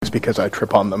because I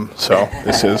trip on them, so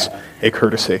this is a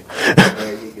courtesy.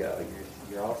 There you go.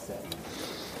 You're all set.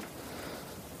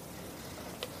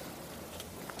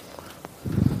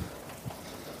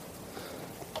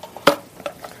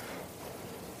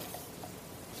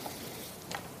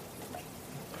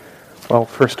 Well,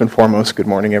 first and foremost, good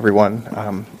morning,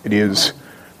 everyone. It is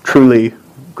truly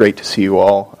great to see you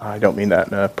all. I don't mean that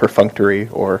in a perfunctory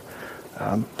or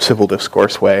civil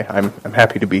discourse way. I'm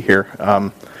happy to be here.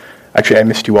 Actually, I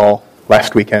missed you all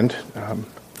last weekend.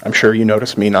 I'm sure you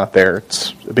noticed me not there.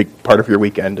 It's a big part of your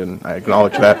weekend, and I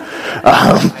acknowledge that.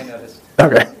 I noticed.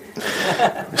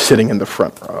 Okay. Sitting in the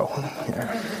front row.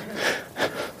 Yeah.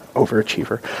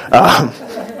 Overachiever.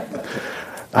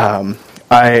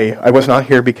 I was not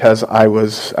here because I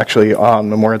was actually on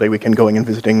Memorial Day weekend going and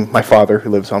visiting my father who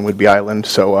lives on Whidbey Island.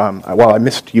 So while I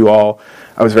missed you all,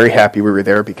 I was very happy we were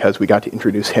there because we got to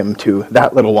introduce him to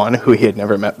that little one who he had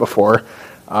never met before.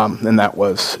 And that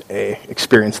was an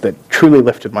experience that truly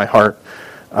lifted my heart.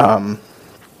 While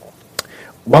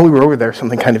we were over there,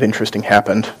 something kind of interesting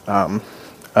happened.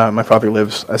 My father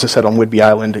lives, as I said, on Whidbey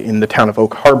Island in the town of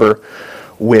Oak Harbor,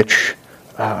 which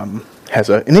has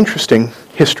an interesting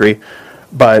history.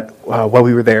 But while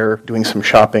we were there doing some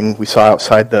shopping, we saw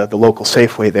outside the local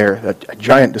Safeway there a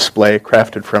giant display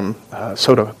crafted from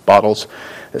soda bottles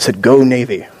that said "Go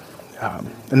Navy,"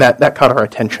 and that caught our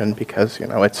attention because it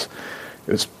was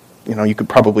you could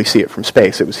probably see it from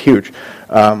space. It was huge,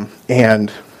 and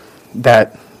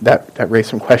that raised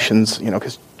some questions.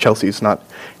 Because Chelsea's not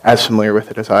as familiar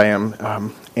with it as I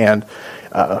am, and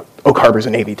Oak Harbor's a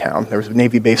Navy town. There was a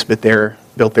Navy base built there.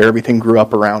 Everything grew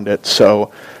up around it, so.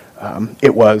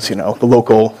 It was, the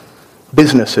local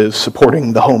businesses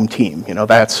supporting the home team.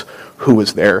 That's who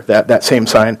was there. That same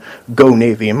sign, "Go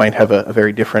Navy," might have a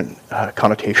very different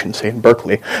connotation, say in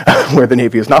Berkeley, where the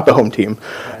Navy is not the home team.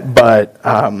 But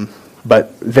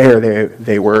there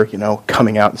they were,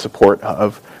 coming out in support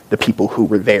of the people who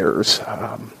were theirs.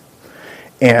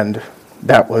 And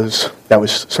that was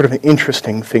sort of an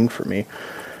interesting thing for me.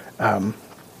 And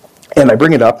I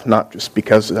bring it up not just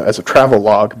because as a travel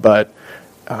log, but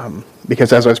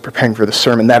because as I was preparing for the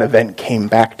sermon, that event came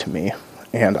back to me,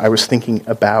 and I was thinking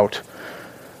about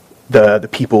the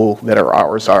people that are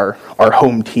ours, our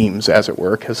home teams, as it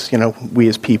were, because we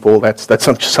as people, that's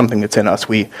something that's in us.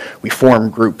 We form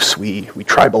groups, we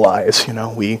tribalize,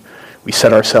 we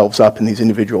set ourselves up in these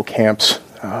individual camps,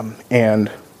 and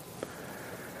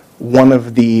one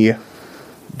of the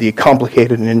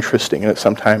complicated and interesting and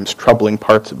sometimes troubling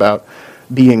parts about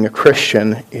being a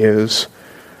Christian is.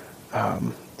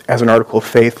 As an article of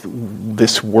faith,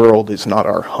 this world is not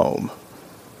our home.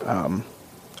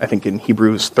 I think in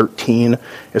Hebrews 13,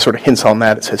 it sort of hints on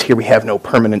that. It says, here we have no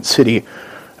permanent city.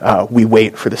 We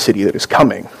wait for the city that is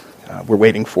coming. We're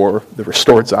waiting for the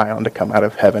restored Zion to come out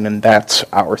of heaven, and that's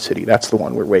our city. That's the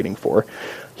one we're waiting for.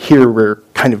 Here we're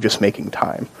kind of just making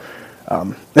time.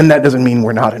 And that doesn't mean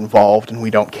we're not involved and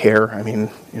we don't care. I mean,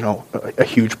 a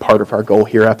huge part of our goal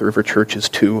here at the River Church is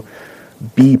to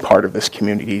be part of this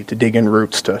community, to dig in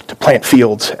roots, to plant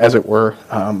fields, as it were,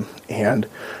 and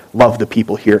love the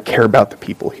people here, care about the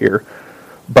people here.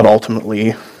 But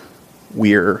ultimately,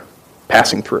 we're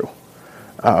passing through.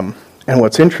 And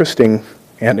what's interesting,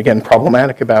 and again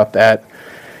problematic about that,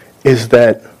 is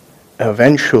that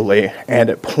eventually, and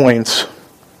at points,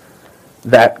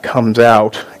 that comes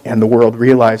out, and the world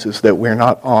realizes that we're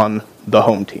not on the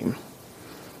home team,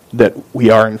 that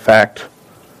we are, in fact,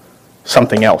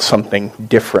 something else, something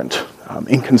different.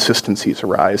 Inconsistencies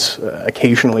arise.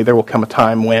 Occasionally there will come a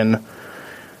time when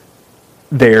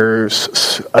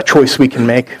there's a choice we can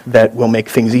make that will make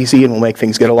things easy and will make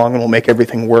things get along and will make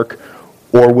everything work,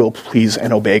 or we'll please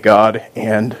and obey God.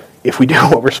 And if we do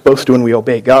what we're supposed to and we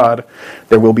obey God,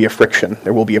 there will be a friction,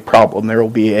 there will be a problem, there will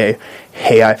be a,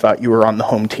 hey, I thought you were on the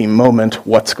home team moment,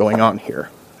 what's going on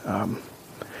here? And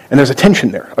there's a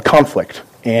tension there, a conflict,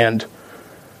 and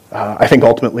I think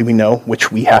ultimately we know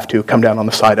which we have to come down on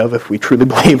the side of if we truly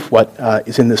believe what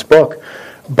is in this book,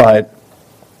 but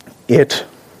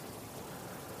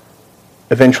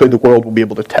eventually the world will be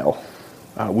able to tell.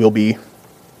 We'll be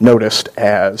noticed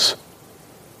as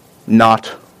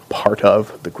not part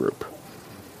of the group.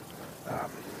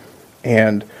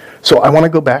 And so I want to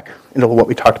go back into what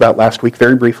we talked about last week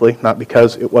very briefly, not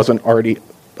because it wasn't already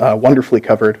wonderfully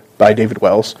covered by David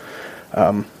Wells.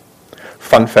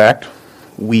 Fun fact,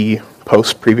 we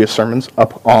post previous sermons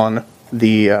up on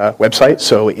the website,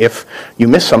 so if you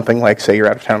miss something, like say you're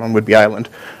out of town on Whidbey Island,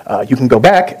 you can go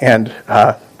back and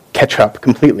catch up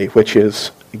completely, which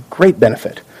is a great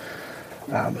benefit.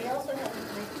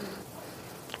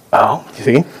 Oh, you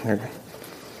see?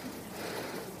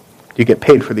 you get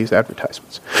paid for these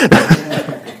advertisements?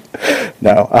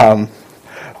 No.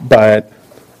 But,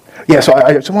 yeah, so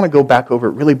I just want to go back over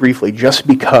it really briefly just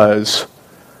because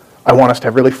I want us to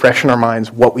have really fresh in our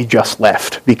minds what we just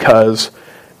left, because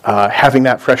having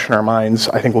that fresh in our minds,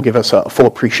 I think, will give us a full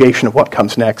appreciation of what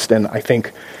comes next. And I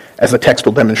think, as the text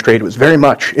will demonstrate, it was very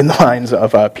much in the minds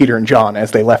of Peter and John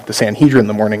as they left the Sanhedrin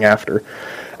the morning after.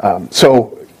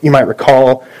 So you might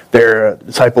recall their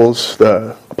disciples,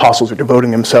 the apostles, are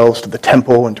devoting themselves to the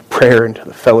temple and to prayer and to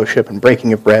the fellowship and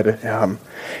breaking of bread.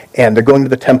 And they're going to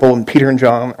the temple, and Peter and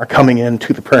John are coming in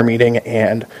to the prayer meeting,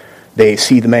 and they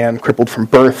see the man crippled from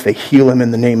birth. They heal him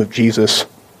in the name of Jesus.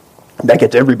 That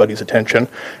gets everybody's attention,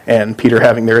 and Peter,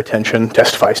 having their attention,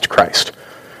 testifies to Christ.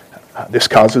 This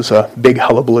causes a big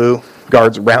hullabaloo.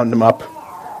 Guards round him up,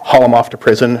 haul him off to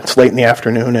prison. It's late in the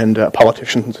afternoon, and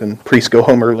politicians and priests go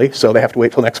home early, so they have to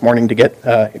wait till next morning to get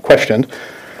questioned.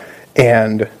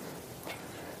 And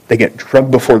they get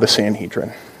drugged before the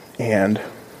Sanhedrin, and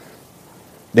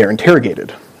they're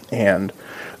interrogated. And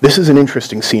this is an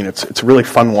interesting scene. It's a really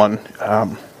fun one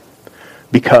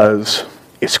because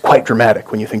it's quite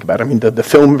dramatic when you think about it. I mean, the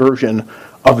film version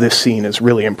of this scene is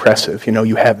really impressive. You know,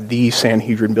 you have the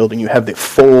Sanhedrin building, you have the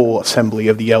full assembly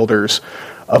of the elders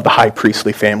of the high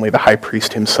priestly family, the high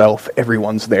priest himself,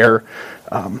 everyone's there.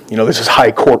 This is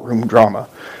high courtroom drama.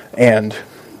 And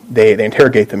they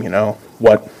interrogate them,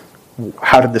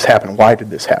 how did this happen? Why did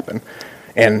this happen?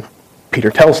 And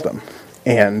Peter tells them.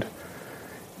 And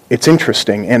it's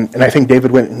interesting. And I think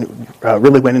David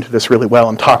really went into this really well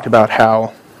and talked about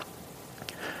how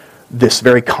this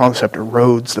very concept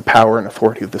erodes the power and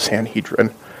authority of the Sanhedrin,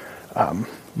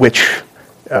 which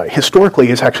historically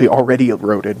is actually already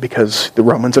eroded because the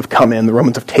Romans have come in, the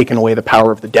Romans have taken away the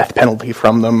power of the death penalty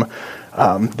from them.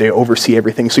 They oversee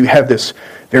everything. So you have this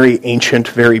very ancient,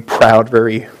 very proud,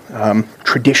 very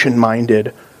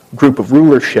tradition-minded group of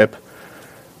rulership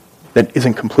that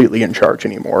isn't completely in charge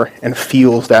anymore and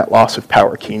feels that loss of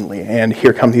power keenly. And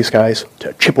here come these guys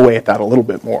to chip away at that a little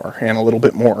bit more and a little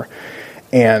bit more.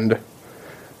 And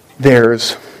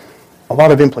there's a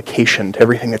lot of implication to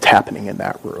everything that's happening in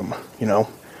that room.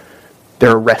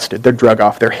 They're arrested, they're drug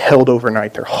off, they're held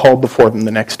overnight, they're hauled before them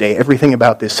the next day. Everything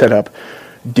about this setup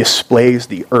displays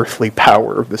the earthly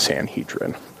power of the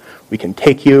Sanhedrin. We can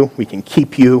take you, we can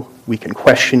keep you, we can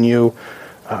question you.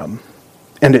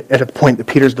 And at a point that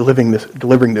Peter's delivering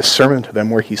this sermon to them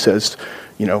where he says,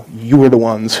 you were the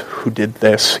ones who did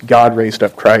this. God raised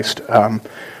up Christ.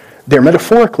 They're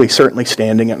metaphorically certainly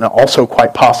standing, and also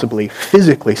quite possibly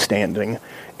physically standing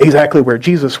exactly where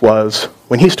Jesus was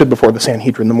when he stood before the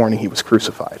Sanhedrin the morning he was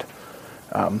crucified.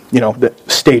 The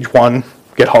stage 1,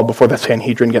 get hauled before the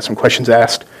Sanhedrin, get some questions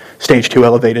asked. Stage 2,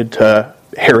 elevated to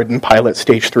Herod and Pilate.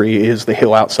 Stage 3 is the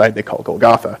hill outside they call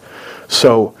Golgotha.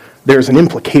 So there's an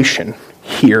implication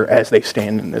here as they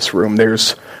stand in this room.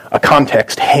 There's a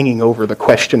context hanging over the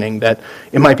questioning that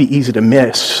it might be easy to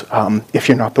miss if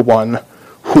you're not the one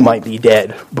who might be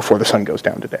dead before the sun goes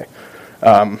down today.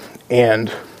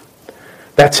 And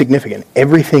that's significant.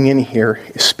 Everything in here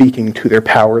is speaking to their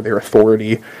power, their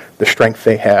authority, the strength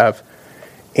they have.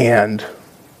 And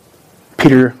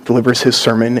Peter delivers his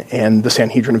sermon, and the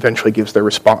Sanhedrin eventually gives their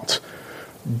response.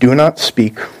 Do not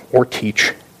speak or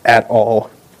teach at all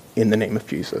in the name of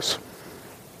Jesus.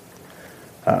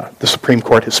 The Supreme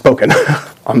Court has spoken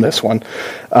on this one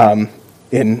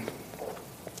in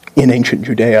ancient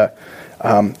Judea.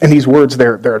 And these words,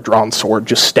 they're a drawn sword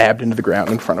just stabbed into the ground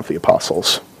in front of the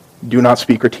apostles. Do not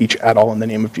speak or teach at all in the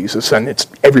name of Jesus, and it's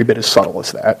every bit as subtle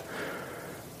as that.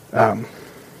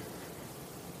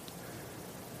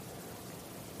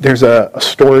 There's a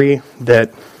story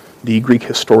that the Greek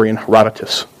historian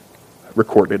Herodotus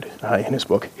recorded in his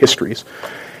book, Histories,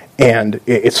 and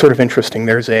it's sort of interesting.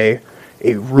 There's a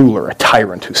ruler, a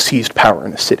tyrant, who seized power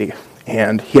in a city.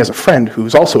 And he has a friend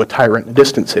who's also a tyrant in a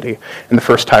distant city, and the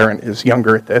first tyrant is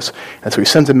younger at this, and so he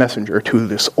sends a messenger to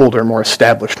this older, more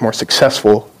established, more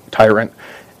successful tyrant,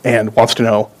 and wants to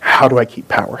know, how do I keep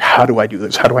power? How do I do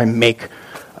this? How do I make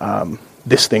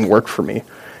this thing work for me?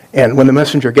 And when the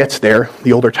messenger gets there,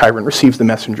 the older tyrant receives the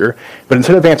messenger, but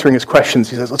instead of answering his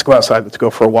questions, he says, let's go outside, let's go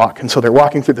for a walk. And so they're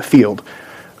walking through the field,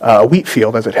 a wheat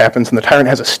field as it happens, and the tyrant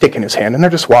has a stick in his hand, and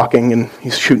they're just walking, and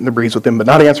he's shooting the breeze with him, but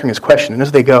not answering his question. And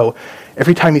as they go,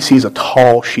 every time he sees a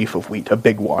tall sheaf of wheat, a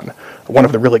big one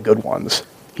of the really good ones,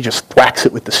 he just whacks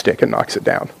it with the stick and knocks it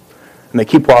down. And they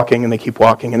keep walking,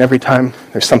 and every time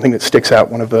there's something that sticks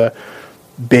out, one of the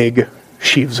big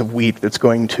sheaves of wheat that's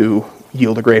going to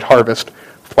yield a great harvest,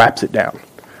 flaps it down.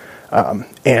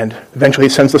 And eventually he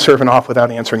sends the servant off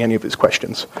without answering any of his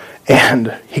questions.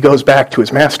 And he goes back to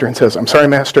his master and says, "I'm sorry,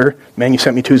 master, the man you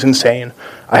sent me to is insane.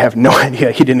 I have no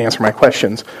idea. He didn't answer my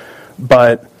questions."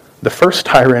 But the first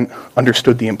tyrant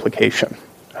understood the implication.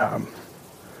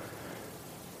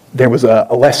 There was a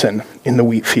lesson in the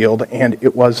wheat field, and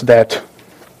it was that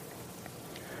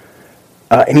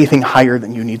anything higher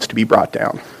than you needs to be brought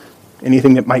down.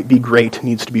 Anything that might be great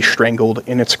needs to be strangled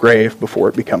in its grave before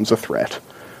it becomes a threat.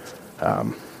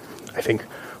 I think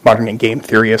modern game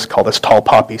theorists call this tall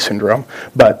poppy syndrome.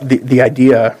 But the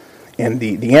idea and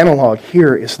the analog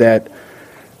here is that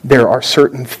there are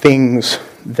certain things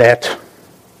that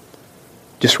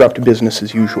disrupt business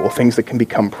as usual, things that can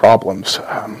become problems.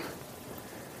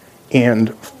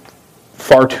 And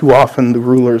far too often the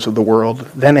rulers of the world,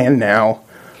 then and now,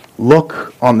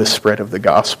 look on the spread of the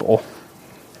gospel,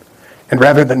 and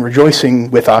rather than rejoicing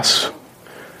with us,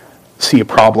 see a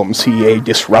problem, see a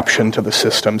disruption to the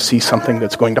system, see something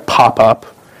that's going to pop up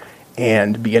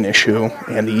and be an issue,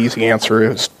 and the easy answer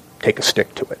is take a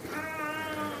stick to it.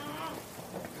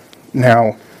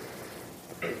 Now,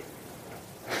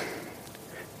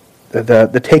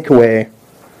 the takeaway,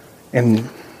 and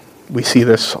we see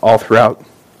this all throughout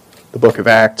the book of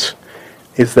Acts,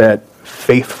 is that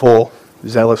faithful,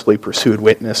 zealously pursued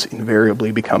witness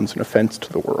invariably becomes an offense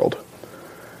to the world.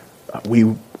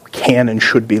 We can and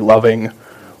should be loving.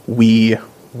 We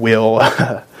will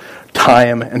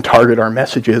time and target our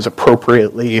messages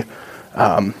appropriately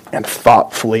and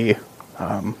thoughtfully.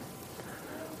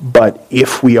 But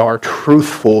if we are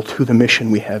truthful to the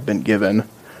mission we have been given,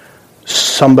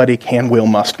 somebody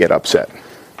must get upset.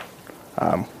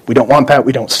 We don't want that.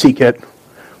 We don't seek it.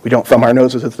 We don't thumb our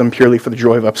noses at them purely for the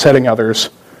joy of upsetting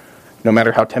others, no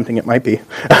matter how tempting it might be.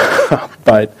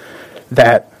 But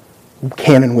that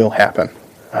can and will happen.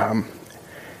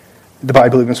 The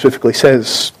Bible even specifically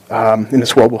says, in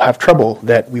this world we'll have trouble,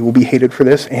 that we will be hated for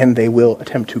this, and they will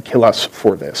attempt to kill us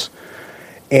for this.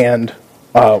 And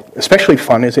especially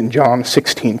fun is in John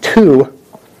 16:2,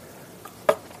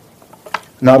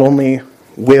 not only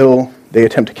will they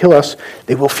attempt to kill us,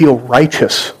 they will feel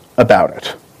righteous about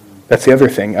it. That's the other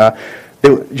thing.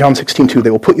 John 16:2,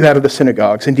 they will put you out of the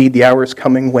synagogues. Indeed, the hour is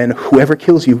coming when whoever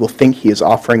kills you will think he is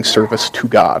offering service to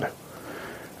God.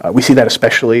 We see that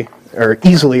especially, or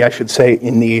easily, I should say,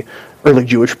 in the early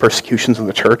Jewish persecutions of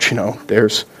the church.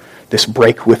 There's this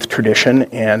break with tradition,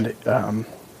 and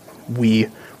we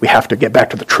have to get back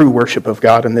to the true worship of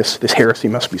God, and this heresy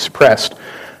must be suppressed.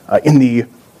 In the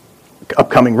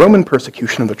upcoming Roman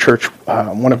persecution of the church,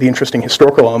 one of the interesting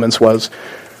historical elements was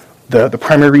the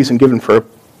primary reason given for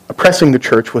oppressing the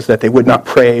church was that they would not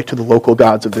pray to the local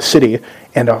gods of the city,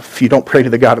 and if you don't pray to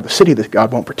the God of the city, the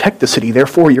God won't protect the city.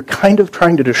 Therefore, you're kind of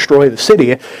trying to destroy the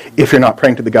city if you're not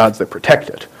praying to the gods that protect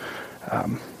it.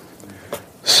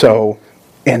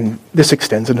 And this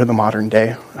extends into the modern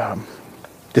day.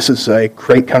 This is a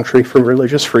great country for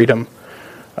religious freedom.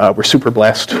 We're super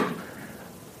blessed.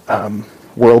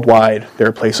 Worldwide, there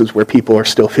are places where people are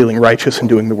still feeling righteous and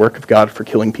doing the work of God for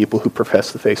killing people who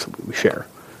profess the faith that we share.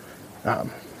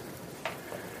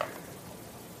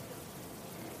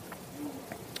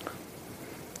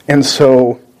 And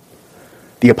so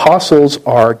the apostles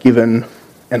are given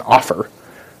an offer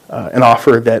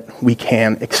that we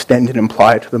can extend and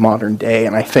apply to the modern day,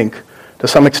 and I think to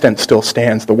some extent still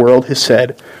stands. The world has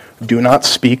said, do not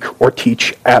speak or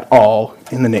teach at all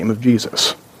in the name of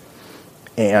Jesus,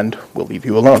 and we'll leave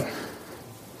you alone.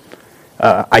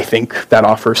 I think that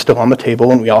offer is still on the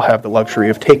table, and we all have the luxury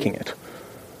of taking it.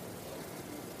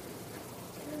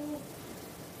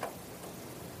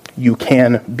 You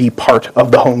can be part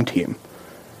of the home team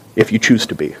if you choose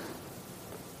to be.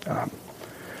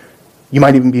 You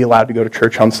might even be allowed to go to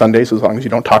church on Sundays as long as you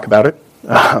don't talk about it,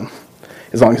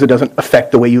 as long as it doesn't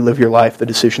affect the way you live your life, the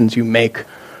decisions you make,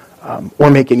 or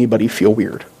make anybody feel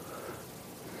weird.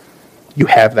 You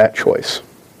have that choice.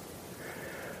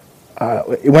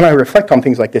 When I reflect on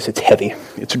things like this, it's heavy,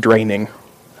 it's draining.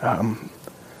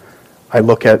 I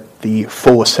look at the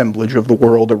full assemblage of the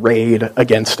world arrayed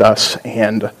against us,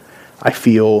 and I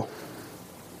feel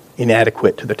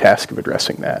inadequate to the task of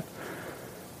addressing that.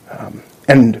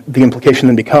 And the implication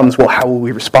then becomes, well, how will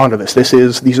we respond to this?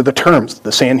 These are the terms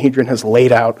the Sanhedrin has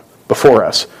laid out before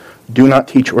us. Do not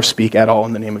teach or speak at all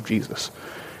in the name of Jesus.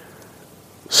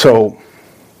 So,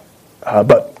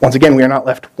 but once again, we are not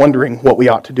left wondering what we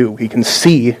ought to do. We can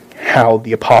see how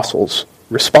the apostles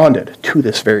responded to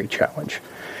this very challenge.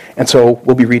 And so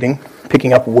we'll be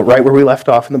picking up right where we left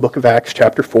off in the book of Acts,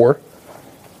 chapter 4,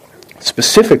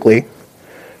 specifically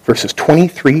verses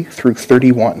 23 through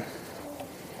 31.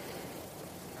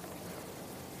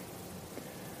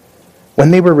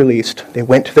 When they were released, they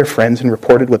went to their friends and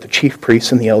reported what the chief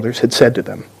priests and the elders had said to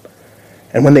them.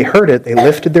 And when they heard it, they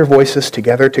lifted their voices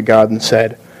together to God and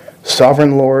said,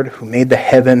 Sovereign Lord, who made the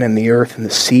heaven and the earth and the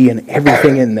sea and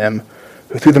everything in them,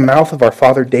 who through the mouth of our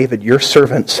father David, your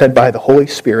servant, said by the Holy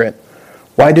Spirit,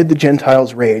 why did the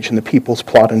Gentiles rage and the peoples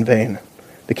plot in vain?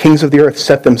 The kings of the earth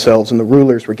set themselves, and the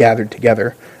rulers were gathered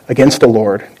together against the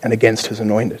Lord and against his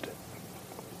anointed.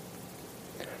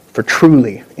 For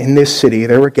truly, in this city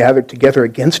there were gathered together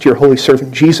against your holy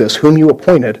servant Jesus, whom you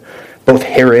appointed, both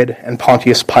Herod and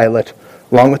Pontius Pilate,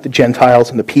 along with the Gentiles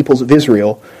and the peoples of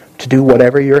Israel, to do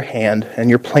whatever your hand and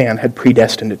your plan had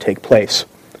predestined to take place.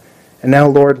 And now,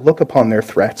 Lord, look upon their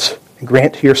threats, and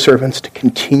grant to your servants to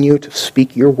continue to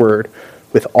speak your word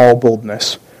with all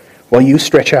boldness, while you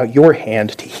stretch out your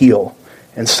hand to heal,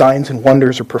 and signs and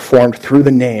wonders are performed through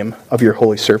the name of your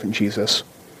holy servant Jesus.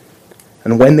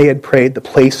 And when they had prayed, the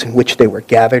place in which they were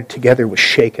gathered together was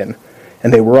shaken,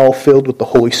 and they were all filled with the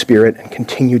Holy Spirit and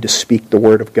continued to speak the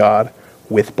word of God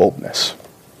with boldness.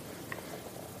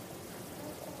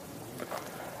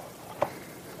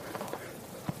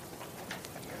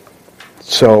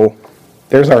 So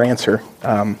there's our answer.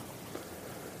 And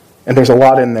there's a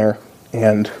lot in there,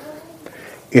 and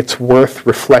it's worth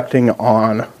reflecting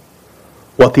on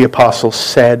what the apostles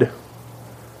said,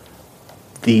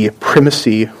 the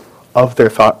primacy of their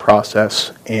thought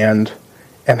process, and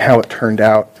how it turned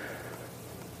out.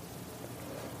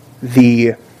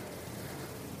 The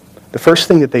first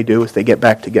thing that they do is they get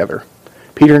back together.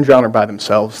 Peter and John are by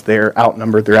themselves. They're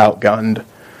outnumbered, they're outgunned,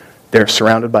 they're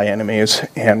surrounded by enemies,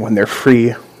 and when they're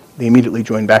free, they immediately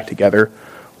join back together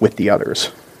with the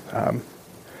others.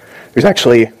 There's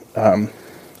actually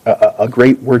a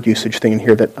great word usage thing in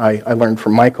here that I learned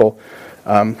from Michael,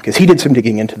 because he did some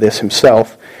digging into this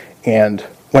himself, and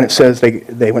when it says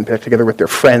they went back together with their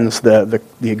friends, the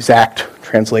exact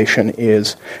translation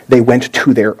is they went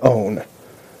to their own.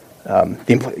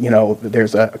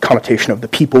 There's a connotation of the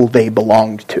people they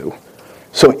belonged to.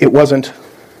 So it wasn't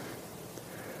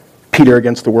Peter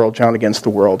against the world, John against the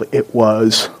world. It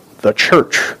was the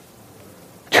church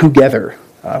together,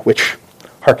 which,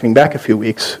 hearkening back a few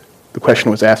weeks, the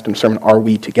question was asked in the sermon, are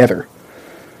we together?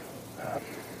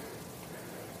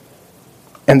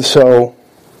 And so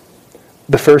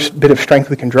the first bit of strength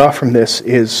we can draw from this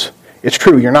is, it's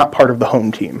true, you're not part of the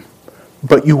home team,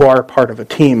 but you are part of a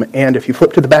team, and if you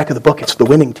flip to the back of the book, it's the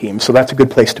winning team, so that's a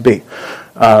good place to be.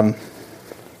 But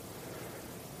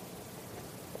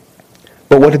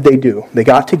what did they do? They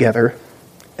got together,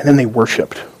 and then they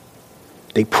worshiped.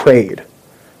 They prayed.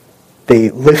 They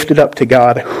lifted up to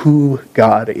God who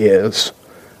God is.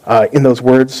 In those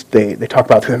words, they talk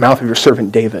about through the mouth of your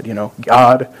servant David,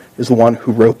 God is the one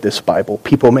who wrote this Bible.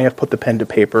 People may have put the pen to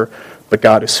paper, but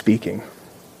God is speaking.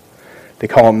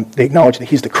 They acknowledge that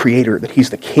he's the creator, that he's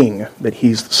the king, that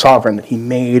he's the sovereign, that he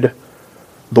made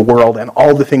the world and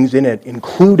all the things in it,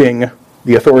 including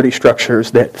the authority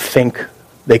structures that think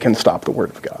they can stop the word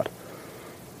of God.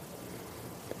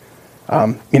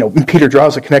 Peter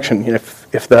draws a connection.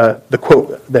 If the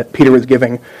quote that Peter was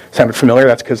giving sounded familiar,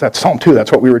 that's because that's Psalm 2.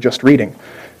 That's what we were just reading.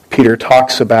 Peter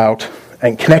talks about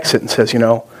and connects it and says,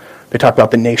 they talk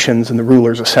about the nations and the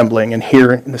rulers assembling, and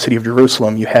here in the city of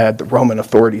Jerusalem you had the Roman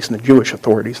authorities and the Jewish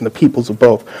authorities and the peoples of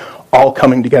both all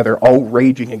coming together, all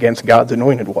raging against God's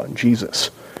anointed one, Jesus,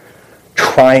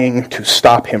 trying to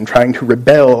stop him, trying to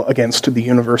rebel against the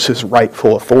universe's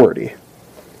rightful authority.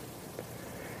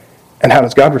 And how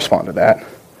does God respond to that?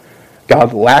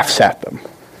 God laughs at them.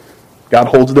 God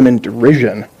holds them in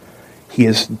derision. He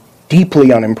is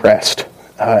deeply unimpressed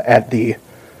at the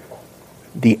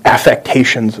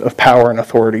affectations of power and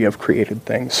authority of created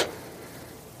things.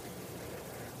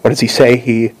 What does he say?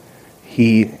 He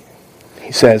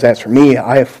says, as for me,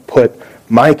 I have put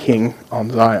my king on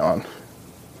Zion.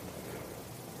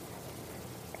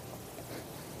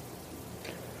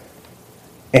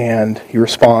 And he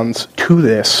responds to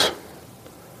this,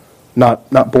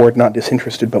 not bored, not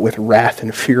disinterested, but with wrath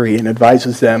and fury, and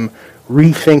advises them,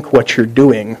 rethink what you're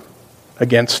doing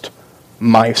against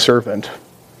my servant,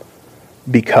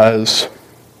 because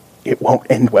it won't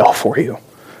end well for you.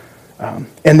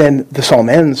 And then the psalm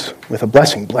ends with a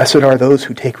blessing. Blessed are those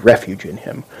who take refuge in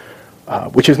him,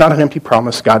 which is not an empty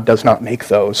promise. God does not make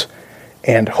those.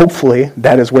 And hopefully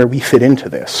that is where we fit into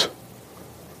this.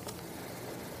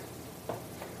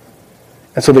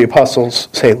 And so the apostles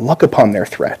say, look upon their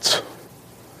threats.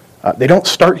 They don't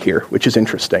start here, which is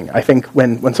interesting. I think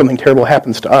when something terrible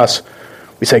happens to us,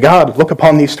 we say, God, look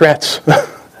upon these threats.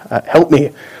 Help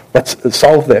me. Let's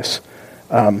solve this.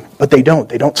 But they don't.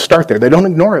 They don't start there. They don't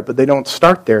ignore it, but they don't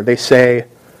start there. They say,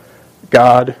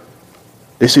 God,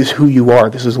 This is who you are.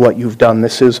 This is what you've done.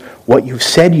 This is what you've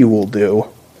said you will do.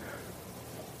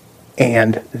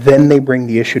 And then they bring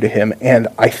the issue to him. And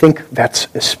I think that's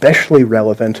especially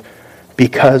relevant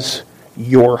because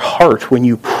your heart, when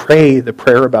you pray the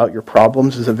prayer about your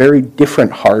problems, is a very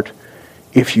different heart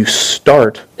if you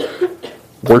start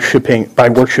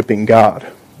worshiping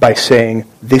God, by saying,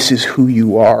 this is who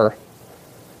you are.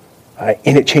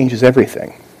 And it changes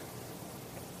everything.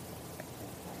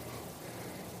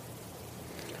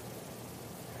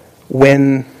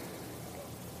 When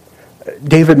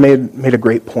David made a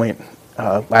great point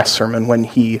last sermon when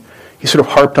he sort of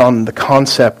harped on the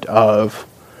concept of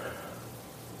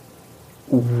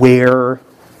where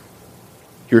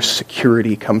your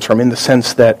security comes from, in the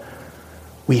sense that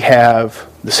we have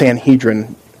the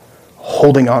Sanhedrin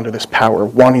holding on to this power,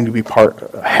 wanting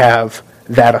to have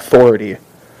that authority,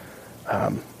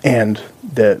 and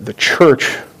the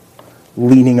church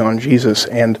leaning on Jesus.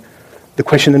 And the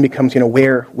question then becomes,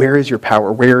 where is your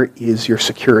power? Where is your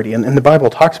security? And the Bible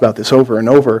talks about this over and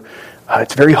over.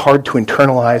 It's very hard to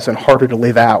internalize and harder to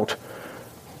live out.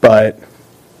 But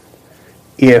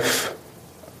if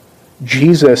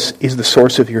Jesus is the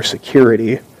source of your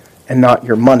security and not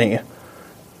your money,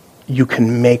 you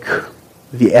can make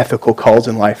the ethical calls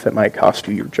in life that might cost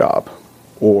you your job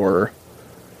or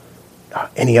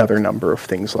any other number of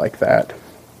things like that.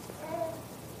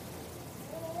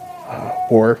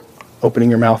 Or opening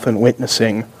your mouth and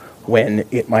witnessing when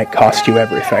it might cost you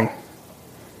everything.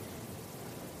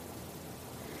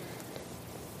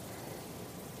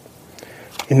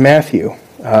 In Matthew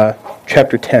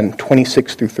chapter 10,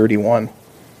 26 through 31,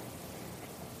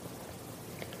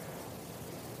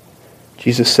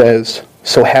 Jesus says,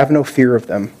 "So have no fear of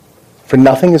them, for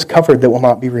nothing is covered that will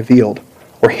not be revealed,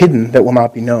 or hidden that will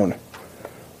not be known.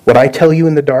 What I tell you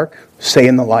in the dark, say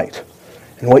in the light.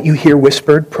 And what you hear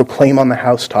whispered, proclaim on the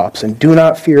housetops. And do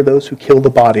not fear those who kill the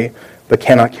body, but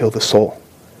cannot kill the soul.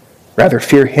 Rather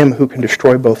fear him who can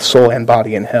destroy both soul and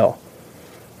body in hell.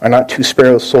 Are not 2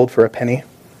 sparrows sold for a penny?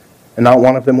 And not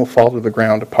one of them will fall to the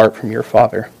ground apart from your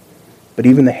Father. But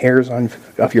even the hairs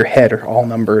of your head are all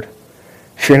numbered.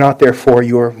 Fear not, therefore,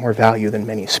 you are of more value than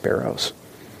many sparrows."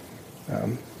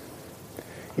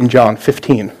 In John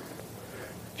 15,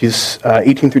 Jesus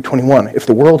 18 through 21, "If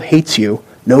the world hates you,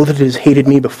 know that it has hated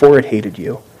me before it hated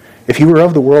you. If you were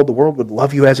of the world would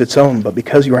love you as its own. But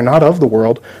because you are not of the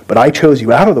world, but I chose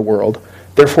you out of the world,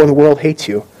 therefore the world hates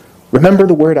you. Remember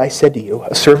the word I said to you,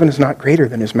 a servant is not greater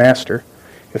than his master.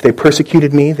 If they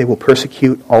persecuted me, they will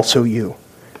persecute also you.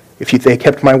 If they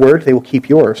kept my word, they will keep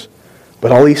yours.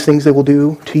 But all these things they will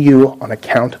do to you on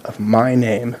account of my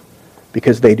name,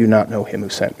 because they do not know him who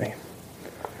sent me."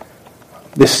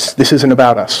 This isn't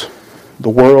about us. The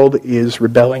world is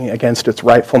rebelling against its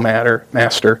rightful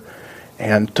master,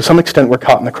 and to some extent we're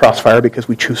caught in the crossfire because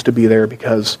we choose to be there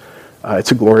because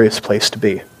it's a glorious place to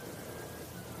be.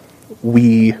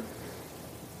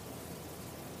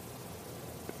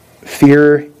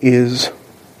 Fear is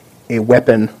a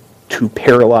weapon to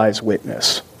paralyze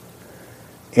witness,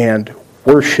 and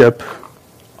worship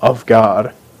of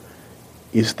God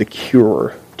is the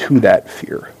cure to that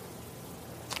fear.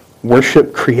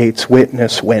 Worship creates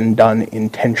witness when done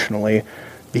intentionally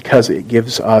because it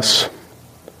gives us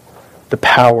the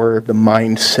power, the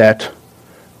mindset,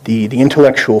 the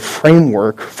intellectual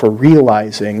framework for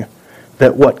realizing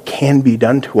that what can be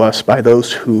done to us by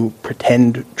those who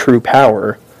pretend true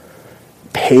power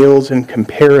pales in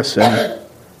comparison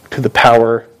to the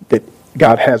power that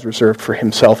God has reserved for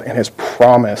himself and has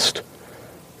promised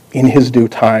in his due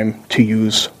time to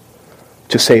use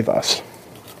to save us.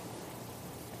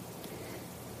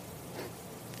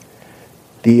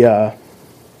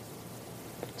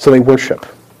 So they worship.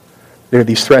 There are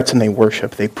these threats and they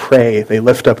worship. They pray. They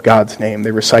lift up God's name.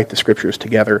 They recite the scriptures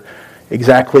together.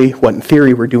 Exactly what in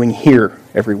theory we're doing here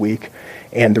every week.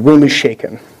 And the room is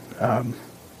shaken.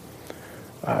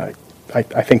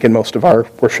 I think in most of our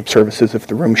worship services, if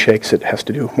the room shakes, it has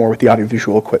to do more with the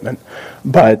audiovisual equipment.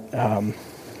 But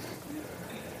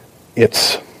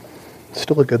it's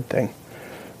still a good thing.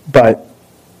 But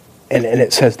and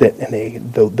it says that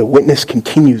the witness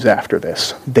continues after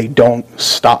this. They don't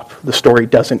stop. The story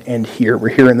doesn't end here. We're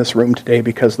here in this room today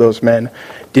because those men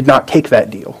did not take that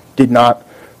deal, did not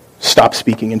stop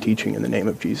speaking and teaching in the name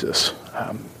of Jesus.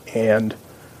 And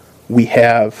we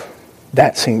have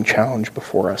that same challenge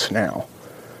before us now.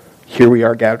 Here we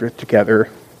are gathered together,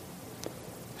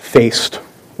 faced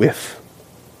with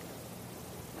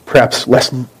perhaps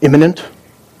less imminent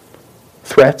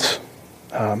threats,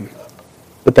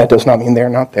 but that does not mean they're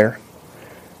not there.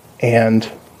 And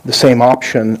the same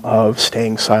option of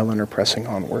staying silent or pressing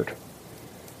onward.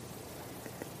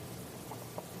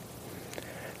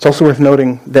 It's also worth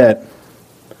noting that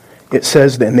it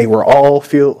says then they were all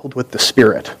filled with the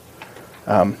Spirit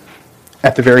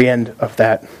at the very end of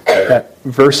that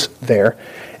verse there.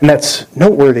 And that's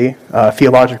noteworthy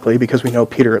theologically because we know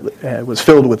Peter was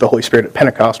filled with the Holy Spirit at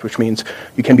Pentecost, which means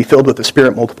you can be filled with the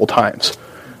Spirit multiple times.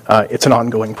 It's an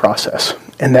ongoing process.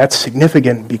 And that's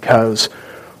significant because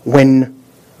when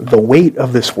the weight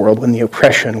of this world, when the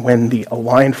oppression, when the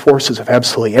aligned forces of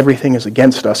absolutely everything is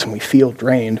against us and we feel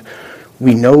drained,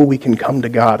 we know we can come to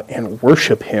God and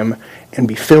worship Him and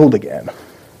be filled again.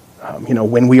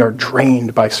 When we are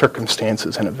drained by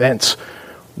circumstances and events,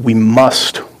 we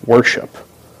must worship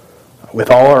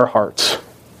with all our hearts,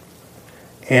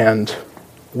 and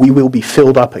we will be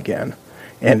filled up again.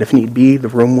 And if need be, the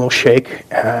room will shake,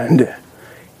 and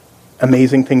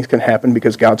amazing things can happen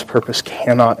because God's purpose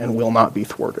cannot and will not be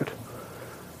thwarted.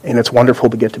 And it's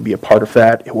wonderful to get to be a part of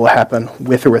that. It will happen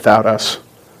with or without us,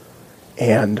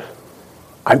 and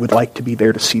I would like to be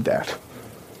there to see that.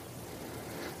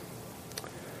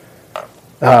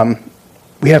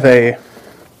 We have a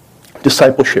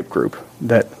discipleship group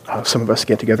that some of us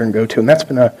get together and go to, and that's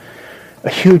been a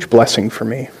huge blessing for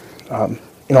me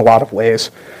in a lot of ways.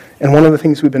 And one of the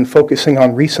things we've been focusing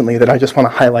on recently that I just want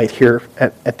to highlight here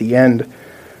at the end,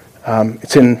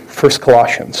 it's in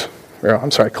Colossians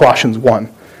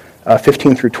 1,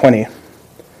 15 through 20.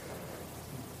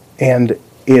 And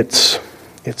it's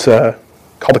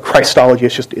called the Christology.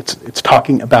 It's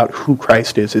talking about who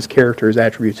Christ is, his character, his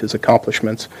attributes, his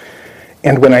accomplishments.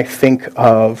 And when I think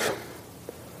of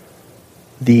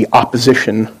the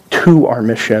opposition to our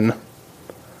mission,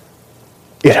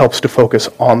 it helps to focus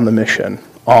on the mission,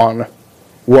 on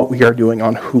what we are doing,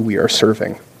 on who we are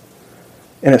serving.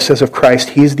 And it says of Christ,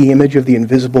 He is the image of the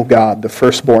invisible God, the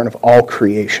firstborn of all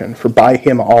creation. For by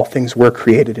Him all things were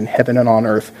created in heaven and on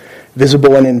earth,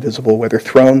 visible and invisible, whether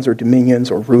thrones or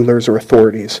dominions or rulers or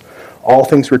authorities. All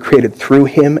things were created through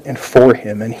Him and for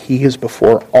Him, and He is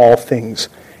before all things.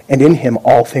 And in Him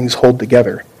all things hold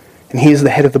together. And He is the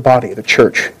head of the body, the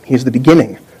church. He is the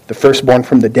beginning, the firstborn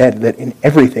from the dead, that in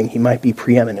everything He might be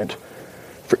preeminent.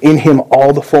 For in Him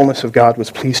all the fullness of God was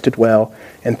pleased to dwell,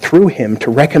 and through Him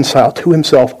to reconcile to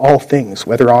Himself all things,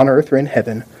 whether on earth or in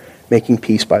heaven, making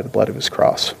peace by the blood of His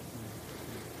cross.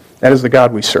 That is the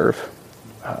God we serve.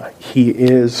 He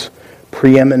is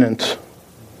preeminent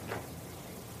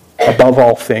above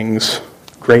all things,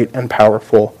 great and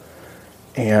powerful,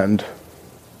 and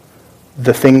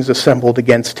the things assembled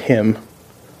against Him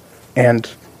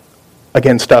and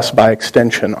against us by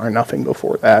extension are nothing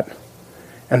before that.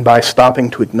 And by stopping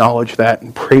to acknowledge that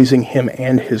and praising Him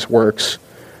and His works,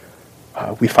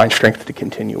 we find strength to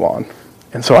continue on.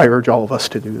 And so I urge all of us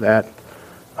to do that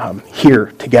here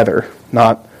together,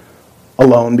 not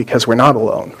alone because we're not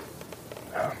alone.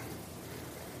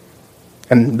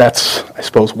 And that's, I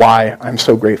suppose, why I'm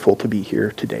so grateful to be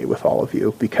here today with all of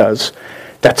you, because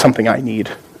that's something I need,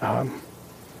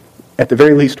 at the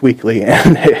very least weekly,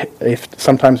 and if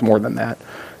sometimes more than that.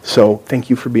 So thank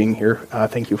you for being here.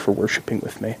 Thank you for worshiping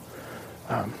with me.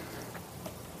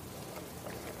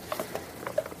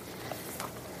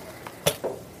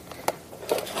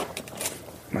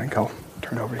 Mike, I'll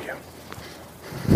turn it over to you.